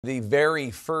The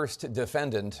very first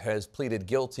defendant has pleaded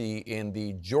guilty in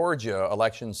the Georgia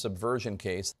election subversion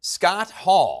case. Scott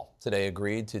Hall today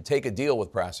agreed to take a deal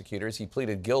with prosecutors. He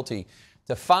pleaded guilty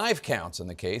to 5 counts in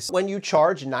the case. When you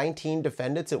charge 19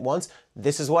 defendants at once,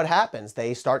 this is what happens.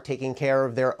 They start taking care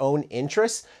of their own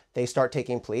interests. They start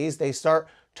taking pleas. They start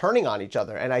turning on each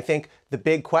other. And I think the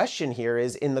big question here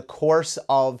is, in the course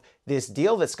of this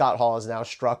deal that Scott Hall has now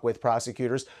struck with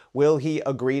prosecutors, will he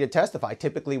agree to testify?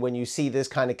 Typically, when you see this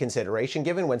kind of consideration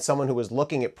given, when someone who is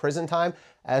looking at prison time,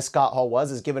 as Scott Hall was,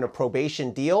 is given a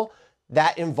probation deal,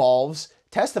 that involves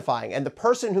testifying. And the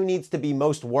person who needs to be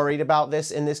most worried about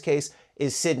this in this case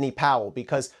is Sidney Powell,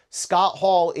 because Scott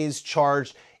Hall is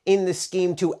charged in the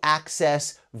scheme to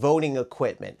access voting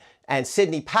equipment. And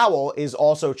Sidney Powell is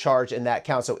also charged in that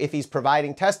count. So if he's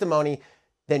providing testimony,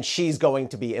 then she's going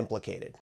to be implicated.